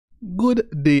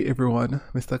Good day everyone,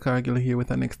 Mr. Cargill here with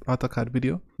our next AutoCAD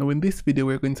video. Now in this video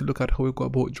we're going to look at how we go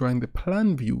about drawing the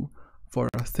plan view for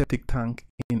a septic tank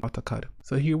in AutoCAD.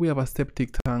 So here we have a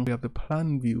septic tank, we have the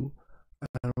plan view,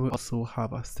 and we also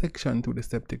have a section to the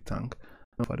septic tank.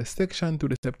 Now for the section to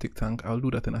the septic tank, I'll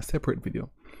do that in a separate video.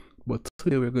 But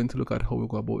today we're going to look at how we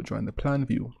go about drawing the plan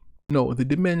view. Now the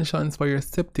dimensions for your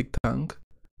septic tank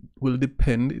will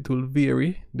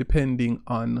vary depending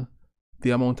on the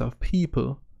amount of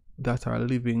people that are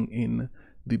living in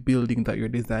the building that you're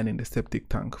designing the septic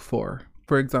tank for.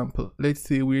 For example, let's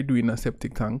say we're doing a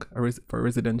septic tank for a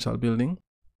residential building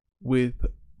with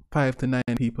 5 to 9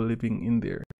 people living in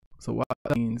there. So what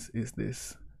that means is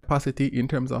this capacity in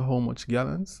terms of how much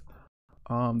gallons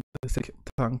the septic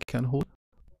tank can hold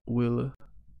will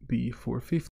be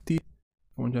 450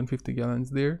 gallons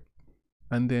there,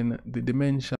 and then the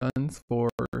dimensions for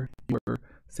your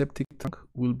septic tank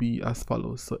will be as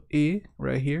follows. So A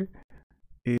right here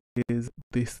is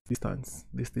this distance.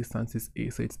 This distance is A.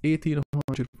 So it's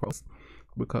 1800 for us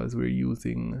because we're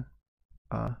using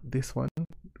this one,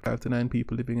 5 to 9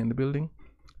 people living in the building.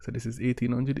 So this is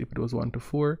 1800. If it was 1 to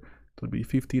 4, it would be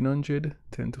 1500,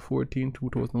 10 to 14,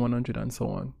 2100, and so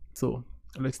on. So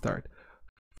let's start.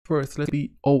 First, let's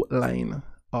the outline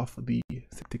of the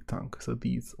septic tank. So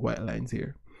these white lines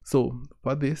here. So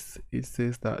for this, it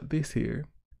says that this here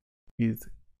is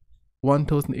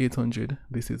 1800,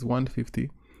 this is 150,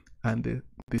 and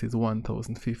this is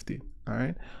 1050. All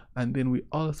right, and then we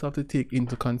also have to take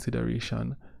into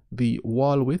consideration the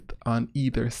wall width on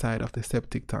either side of the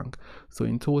septic tank. So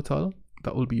in total,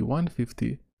 that will be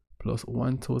 150 plus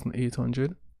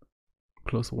 1800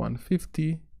 plus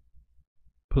 150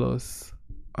 plus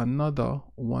another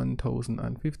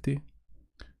 1050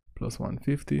 plus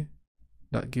 150.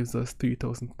 That gives us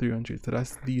 3300. So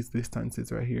that's these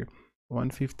distances right here.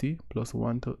 150 plus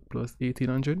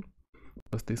 1800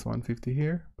 plus this 150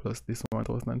 here plus this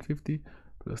 1050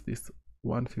 plus this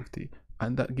 150,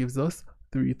 and that gives us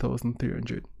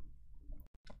 3300.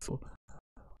 So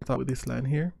let's start with this line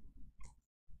here.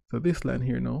 So this line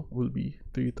here now will be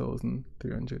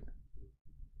 3300.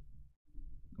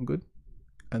 Good.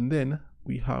 And then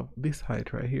we have this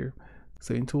height right here.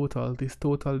 So in total, this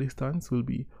total distance will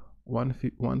be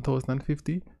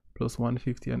 1050 plus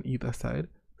 150 on either side.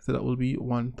 So that will be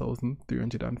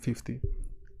 1350.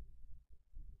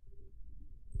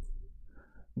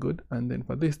 Good. And then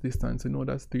for this distance, we know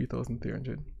that's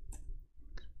 3300.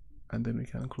 And then we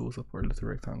can close up our little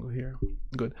rectangle here.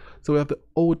 Good. So we have the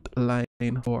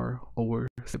outline for our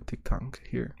septic tank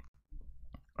here.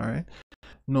 All right.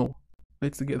 Now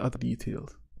let's get other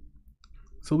details.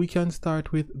 So we can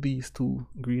start with these two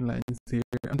green lines here,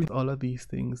 and all of these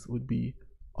things would be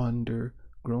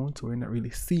underground, so we're not really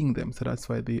seeing them. So that's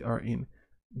why they are in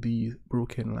the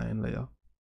broken line layer.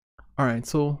 All right,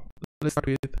 so let's start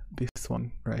with this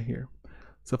one right here.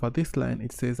 So for this line,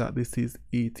 it says that this is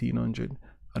 1800,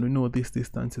 and we know this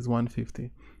distance is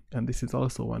 150, and this is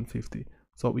also 150.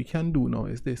 So what we can do now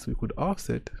is this: we could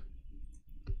offset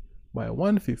by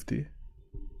 150.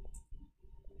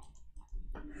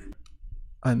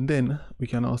 And then we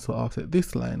can also offset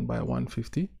this line by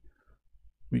 150.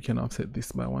 We can offset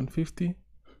this by 150.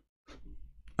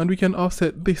 And we can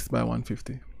offset this by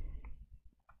 150.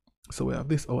 So we have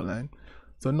this outline.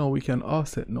 So now we can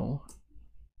offset now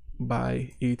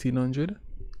by 1800.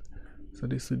 So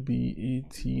this would be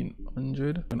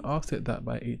 1800. And offset that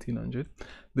by 1800.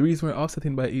 The reason we're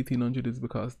offsetting by 1800 is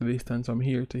because the distance from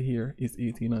here to here is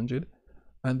 1800.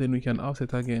 And then we can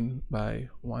offset again by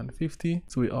 150.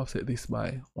 So we offset this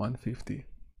by 150.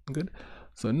 Good.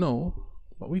 So now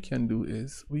what we can do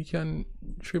is we can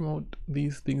trim out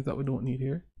these things that we don't need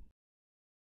here.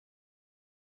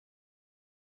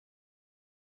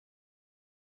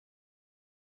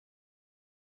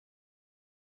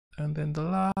 And then the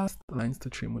last lines to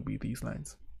trim would be these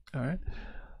lines. All right.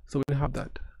 So we have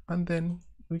that. And then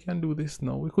we can do this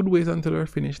now. We could wait until we're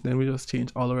finished. Then we just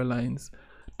change all our lines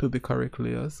to the correct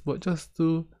layers, but just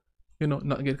to, you know,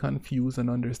 not get confused and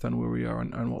understand where we are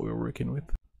and what we're working with.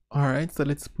 All right, so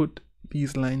let's put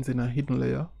these lines in a hidden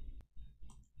layer.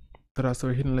 So that's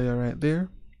our hidden layer right there.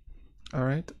 All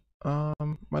right,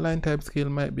 my line type scale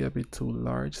might be a bit too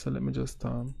large, so let me just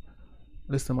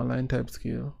listen my line type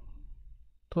scale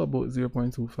to about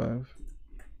 0.25.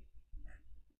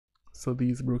 so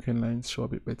these broken lines show a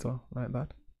bit better like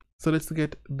that. So let's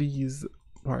get these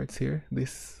parts here,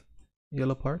 this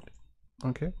yellow part,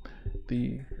 okay,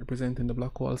 the representing the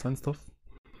black walls and stuff.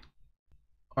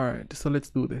 All right, so let's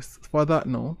do this. For that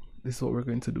now, this is what we're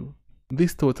going to do.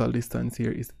 This total distance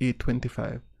here is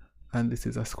 825, and this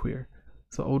is a square.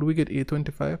 So how do we get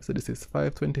 825? So this is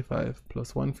 525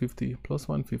 plus 150 plus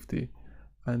 150,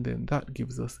 and then that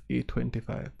gives us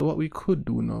 825. So what we could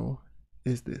do now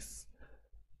is this.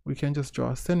 We can just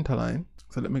draw a center line.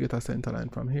 So let me get a center line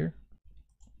from here.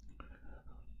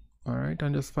 All right,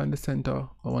 and just find the center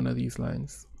of one of these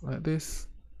lines like this.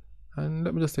 And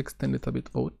let me just extend it a bit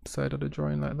outside of the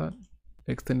drawing like that.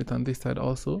 Extend it on this side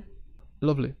also.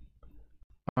 Lovely.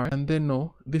 All right, and then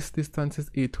now this distance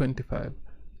is 825.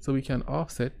 So we can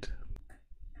offset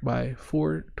by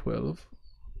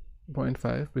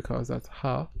 412.5 because that's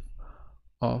half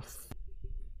of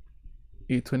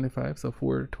 825, so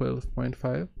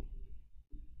 412.5.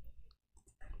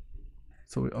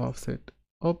 So we offset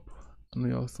up and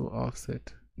we also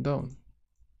offset down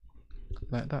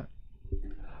like that.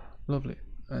 Lovely.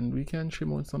 And we can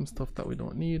trim out some stuff that we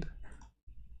don't need.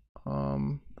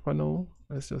 For now,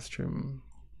 let's just trim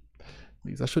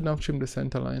these. I shouldn't have trimmed the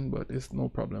center line, but it's no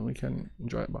problem, we can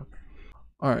draw it back.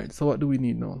 All right, so what do we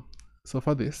need now? So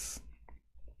for this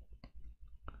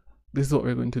is what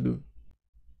we're going to do.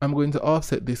 I'm going to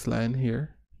offset this line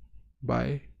here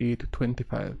by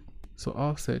 825. So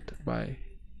offset by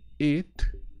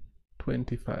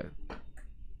 825.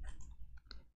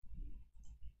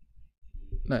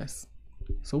 Nice.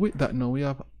 So with that now we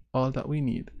have all that we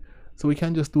need. So we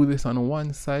can just do this on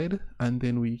one side and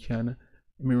then we can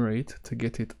mirror it to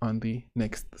get it on the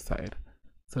next side.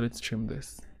 So let's trim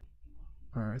this.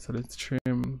 All right, so let's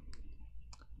trim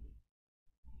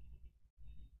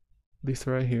this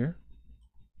right here.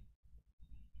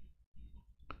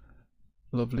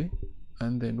 Lovely.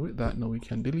 And then with that now we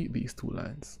can delete these two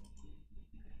lines.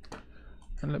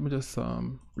 And let me just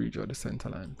redraw the center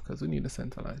line because we need a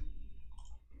center line.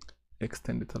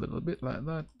 Extend it a little bit like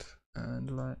that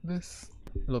and like this.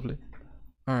 Lovely.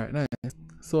 All right, nice.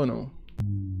 So now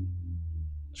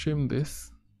trim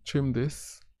this, trim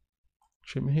this,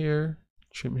 trim here,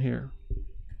 trim here.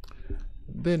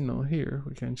 Then now here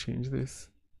we can change this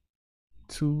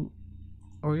to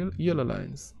our yellow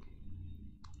lines.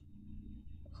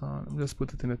 Let me just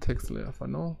put it in a text layer for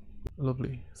now.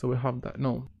 Lovely. So we have that.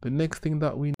 Now the next thing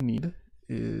that we need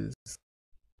is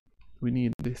we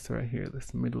need this right here,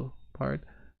 this middle part,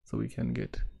 so we can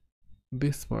get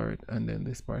this part and then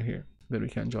this part here. Then we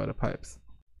can draw the pipes.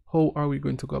 How are we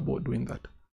going to go about doing that?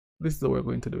 This is how we're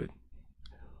going to do it.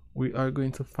 We are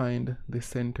going to find the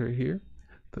center here.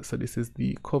 So this is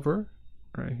the cover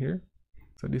right here.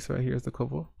 So this right here is the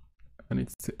cover, and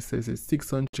it says it's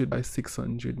 600 by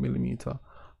 600 millimeter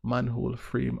manhole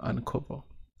frame and cover.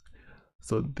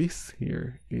 So this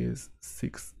here is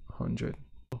 600.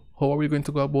 How are we going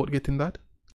to go about getting that?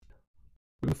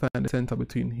 We're going to find the center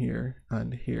between here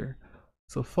and here.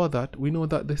 So for that, we know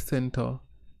that the center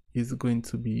is going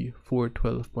to be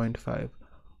 412.5.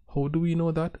 How do we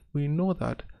know that? We know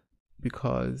that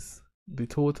because the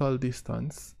total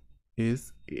distance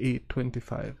is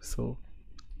 825. So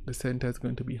the center is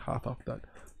going to be half of that.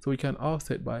 So we can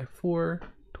offset by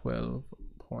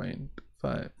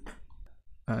 412.5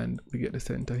 and we get the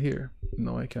center here.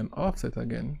 Now I can offset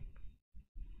again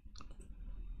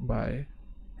by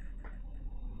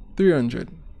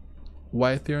 300.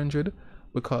 Why 300?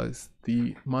 Because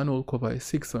the manhole cover is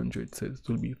 600, so it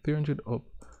will be 300 up,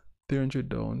 300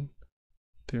 down,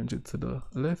 300 to the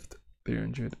left,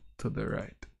 300 to the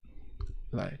right,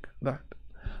 like that.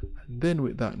 And then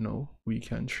with that now we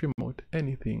can trim out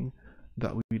anything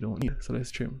that we don't need. So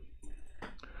let's trim.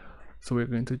 So we're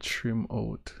going to trim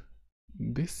out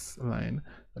this line,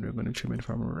 and we're going to trim it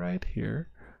from right here,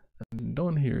 and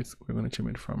down here we're going to trim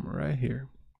it from right here,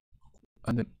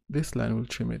 and then this line will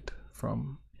trim it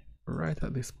from right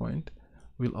at this point.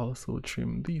 We'll also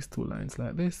trim these two lines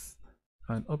like this,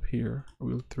 and up here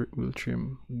we'll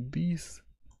trim these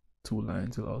two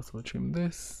lines. We'll also trim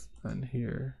this and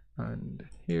here and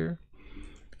here,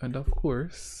 and of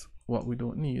course what we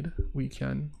don't need we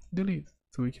can delete.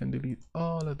 So we can delete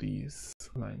all of these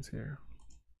lines here.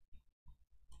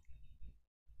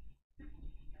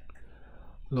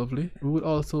 Lovely. We would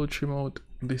also trim out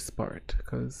this part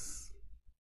because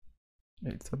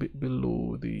it's a bit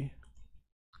below the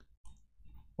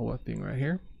our thing right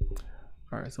here.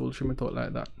 All right, so we'll trim it out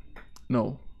like that.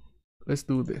 Now let's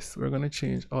do this. We're going to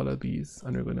change all of these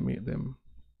and we're going to make them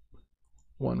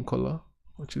one color,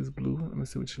 which is blue. Let me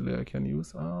see which layer I can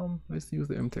use. Let's use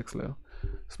the MText layer.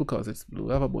 It's because it's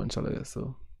blue. I have a bunch of layers,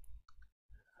 so,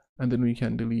 and then we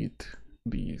can delete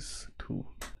these two.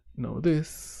 Now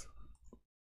this,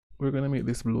 we're going to make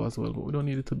this blue as well, but we don't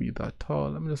need it to be that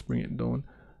tall. Let me just bring it down.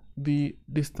 The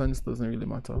distance doesn't really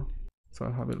matter, so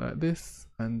I'll have it like this.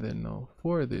 And then now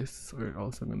for this we're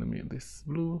also going to make this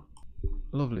blue.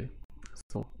 Lovely.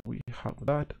 So we have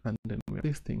that, and then we have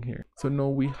this thing here. So now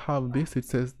we have this. It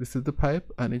says this is the pipe,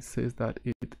 and it says that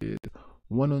it is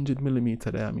 100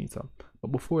 millimeter diameter.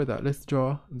 But before that, let's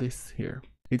draw this here.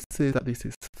 It says that this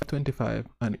is 25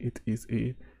 and it is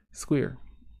a square,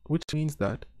 which means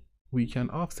that we can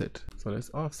offset. So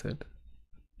let's offset.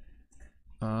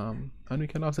 And we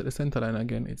can offset the center line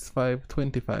again. It's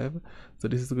 525. So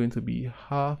this is going to be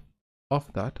half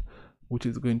of that, which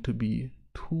is going to be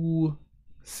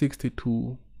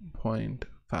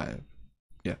 262.5.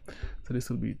 Yeah. So this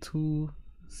will be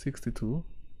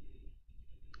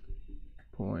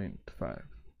 262.5.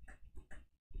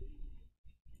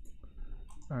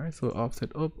 Alright, so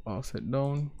offset up, offset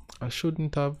down. I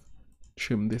shouldn't have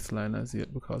trimmed this line as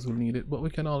yet because we'll need it, but we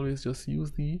can always just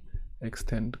use the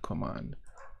extend command.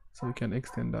 So we can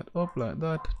extend that up like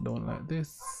that, down like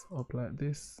this, up like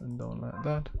this, and down like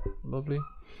that. Lovely.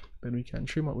 Then we can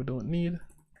trim what we don't need.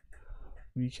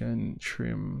 We can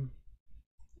trim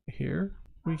here.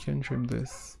 We can trim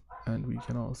this, and we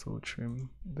can also trim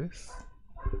this.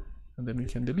 And then we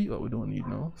can delete what we don't need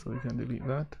now. So we can delete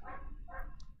that.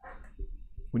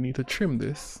 We need to trim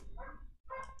this.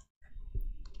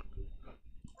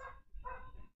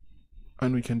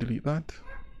 And we can delete that.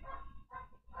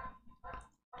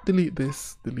 Delete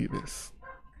this, delete this.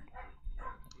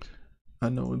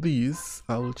 And now these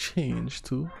I will change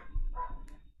to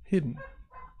hidden.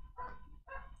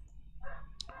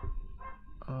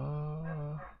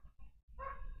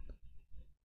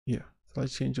 Yeah, so I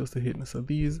change those to hidden. So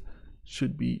these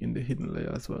should be in the hidden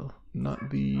layer as well, not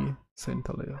the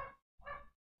center layer.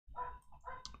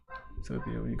 So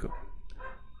there we go.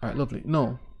 Alright, lovely.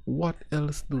 Now, what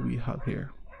else do we have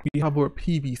here? We have our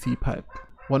PVC pipe,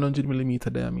 100 millimeter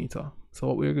diameter. So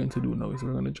what we're going to do now is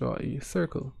we're going to draw a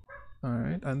circle.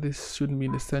 Alright, and this shouldn't be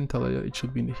in the center layer, it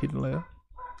should be in the hidden layer.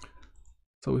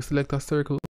 So we select a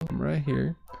circle from right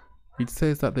here. It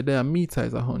says that the diameter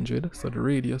is 100, so the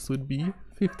radius would be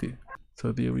 50.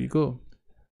 So there we go.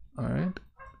 Alright.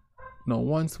 Now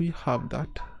once we have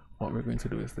that, what we're going to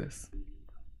do is this.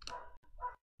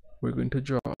 We're going to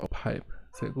draw a pipe.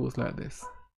 So it goes like this.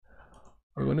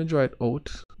 We're going to draw it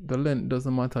out. The length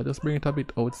doesn't matter, just bring it a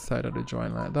bit outside of the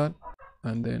drawing like that.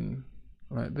 And then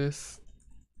like this.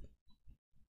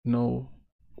 Now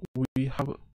we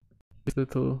have this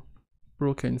little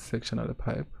broken section of the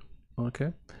pipe.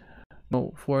 Okay.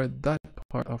 Now for that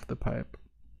part of the pipe,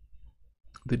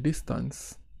 the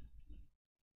distance,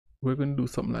 we're going to do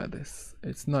something like this.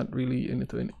 It's not really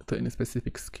to any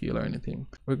specific scale or anything.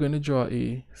 We're going to draw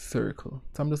a circle.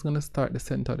 So I'm just going to start the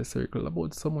center of the circle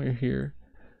about somewhere here.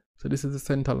 So this is the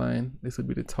center line. This would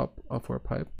be the top of our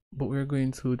pipe. But we're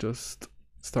going to just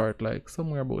start like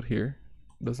somewhere about here.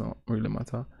 Doesn't really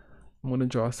matter. I'm going to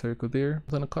draw a circle there.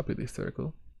 I'm going to copy this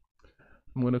circle.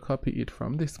 I'm going to copy it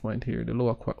from this point here, the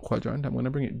lower quadrant. I'm going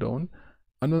to bring it down.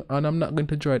 And I'm not going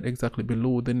to draw it exactly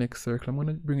below the next circle. I'm going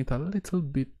to bring it a little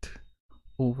bit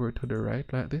over to the right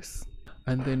like this.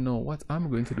 And then now what I'm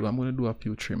going to do, I'm going to do a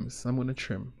few trims. I'm going to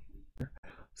trim.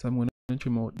 So I'm going to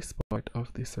trim out this part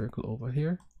of the circle over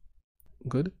here.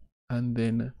 Good. And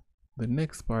then the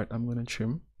next part I'm going to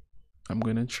trim. I'm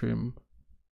going to trim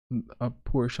a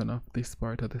portion of this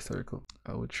part of the circle.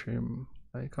 I will trim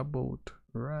like about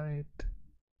right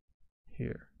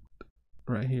here.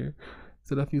 Right here.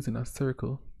 Instead of using a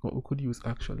circle, what we could use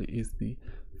actually is the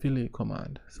fillet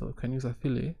command. So you can use a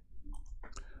fillet,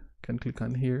 can click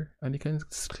on here, and you can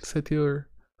set your,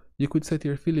 you could set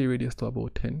your fillet radius to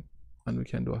about 10, and we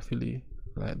can do a fillet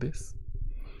like this.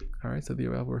 Alright, so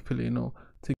there we have our fillet. Now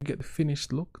to get the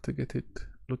finished look, to get it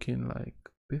looking like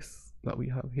this that we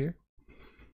have here,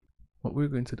 what we're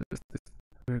going to do is this.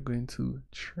 We're going to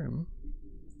trim.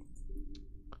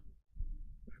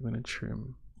 We're going to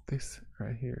trim this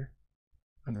right here.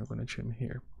 And we're going to trim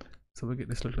here, so we get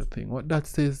this little thing. What that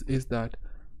says is that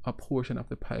a portion of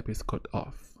the pipe is cut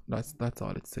off. That's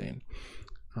all it's saying.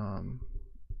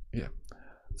 Yeah,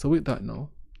 so with that, now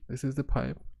this is the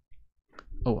pipe.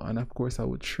 Oh, and of course I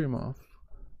would trim off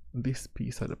this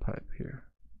piece of the pipe here.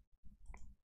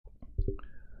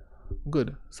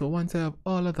 Good. So once I have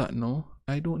all of that, now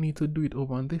I don't need to do it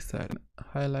over on this side.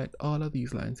 Highlight all of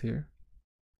these lines here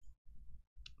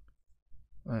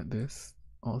like this.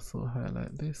 Also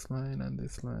highlight this line and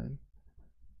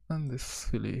this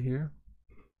fillet here.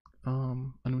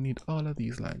 And we need all of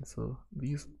these lines. So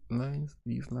these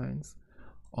lines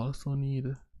also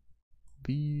need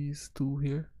these two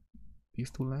here,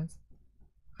 these two lines,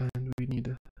 and we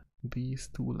need these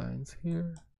two lines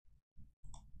here.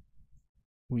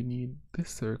 We need this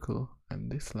circle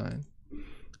and this line.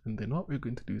 And then what we're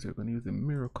going to do is we're going to use the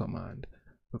mirror command.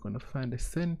 We're going to find the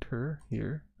center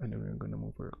here, and then we're going to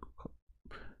move our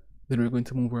Then we're going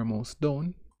to move our mouse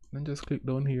down and just click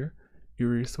down here,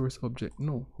 erase source object.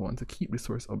 No, we want to keep the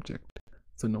source object.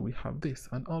 So now we have this,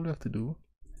 and all we have to do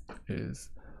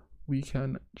is we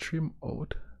can trim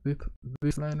out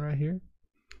this line right here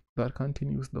that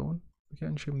continues down. We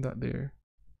can trim that there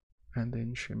and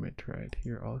then trim it right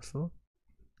here also.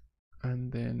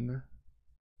 And then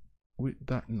with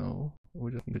that now,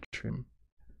 we just need to trim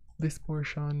this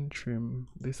portion, trim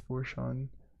this portion,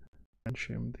 and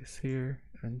trim this here,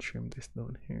 and trim this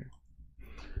down here.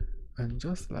 And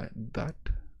just like that,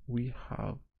 we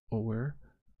have our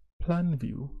plan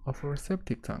view of our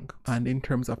septic tank. And in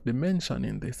terms of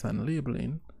dimensioning this and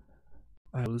labeling,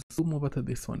 I will zoom over to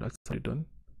this one that's already done,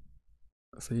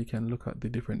 so you can look at the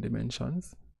different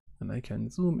dimensions, and I can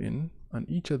zoom in on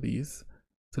each of these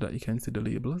so that you can see the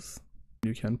labels.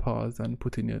 You can pause and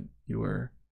put in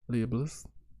your labels.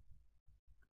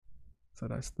 So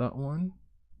that's that one.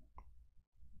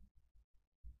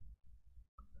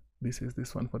 This is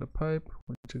this one for the pipe,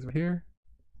 which is right here.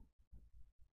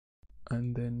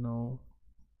 And then now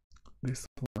this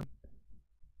one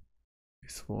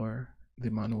is for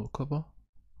the manhole cover.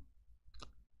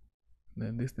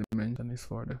 Then this dimension is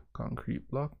for the concrete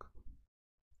block.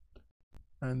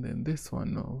 And then this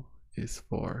one now is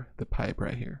for the pipe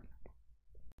right here.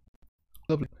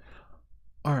 Lovely.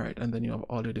 Alright, and then you have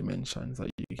all the dimensions that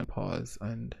you can pause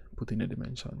and put in the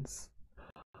dimensions.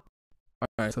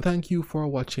 Alright, so thank you for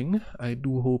watching. I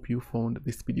do hope you found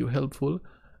this video helpful.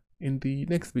 In the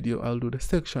next video, I'll do the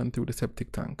section through the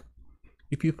septic tank.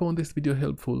 If you found this video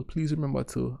helpful, please remember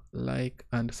to like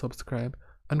and subscribe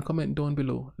and comment down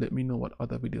below. Let me know what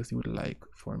other videos you would like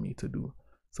for me to do.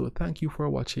 So thank you for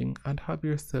watching and have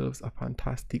yourselves a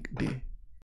fantastic day.